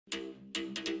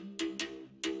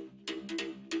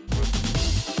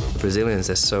Brazilians,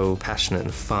 they're so passionate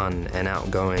and fun and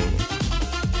outgoing.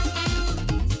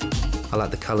 I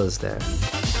like the colours there.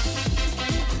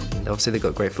 Obviously they've got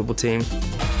a great football team.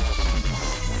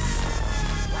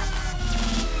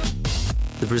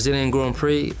 The Brazilian Grand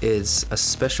Prix is a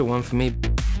special one for me.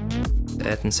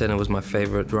 Ayrton Senna was my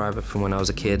favourite driver from when I was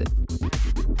a kid.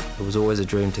 It was always a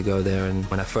dream to go there, and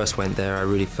when I first went there I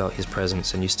really felt his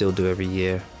presence, and you still do every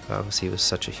year. Obviously he was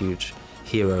such a huge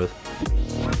hero.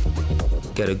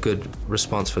 Get a good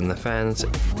response from the fans.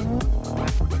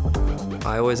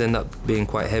 I always end up being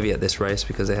quite heavy at this race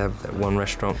because they have one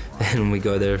restaurant and we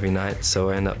go there every night, so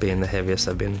I end up being the heaviest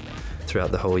I've been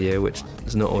throughout the whole year, which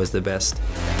is not always the best.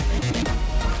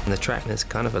 And the track is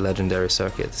kind of a legendary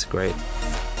circuit, it's great.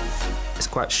 It's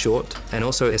quite short, and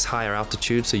also it's higher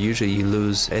altitude, so usually you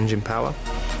lose engine power.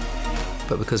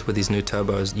 But because with these new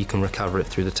turbos, you can recover it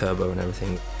through the turbo and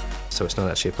everything, so it's not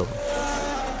actually a problem.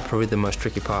 Probably the most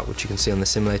tricky part, which you can see on the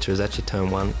simulator, is actually turn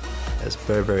 1. It's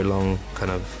very, very long, kind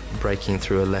of braking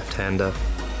through a left-hander.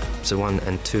 So 1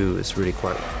 and 2 is really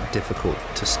quite difficult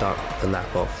to start the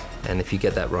lap off. And if you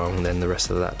get that wrong, then the rest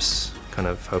of the lap's kind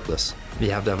of hopeless.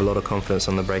 You have to have a lot of confidence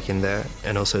on the braking there,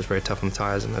 and also it's very tough on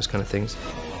tyres and those kind of things.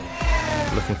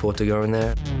 Looking forward to going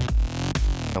there.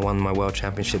 I won my World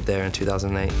Championship there in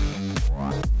 2008.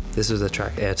 This was a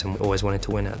track Ayrton always wanted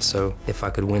to win at, so if I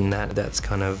could win that, that's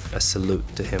kind of a salute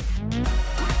to him.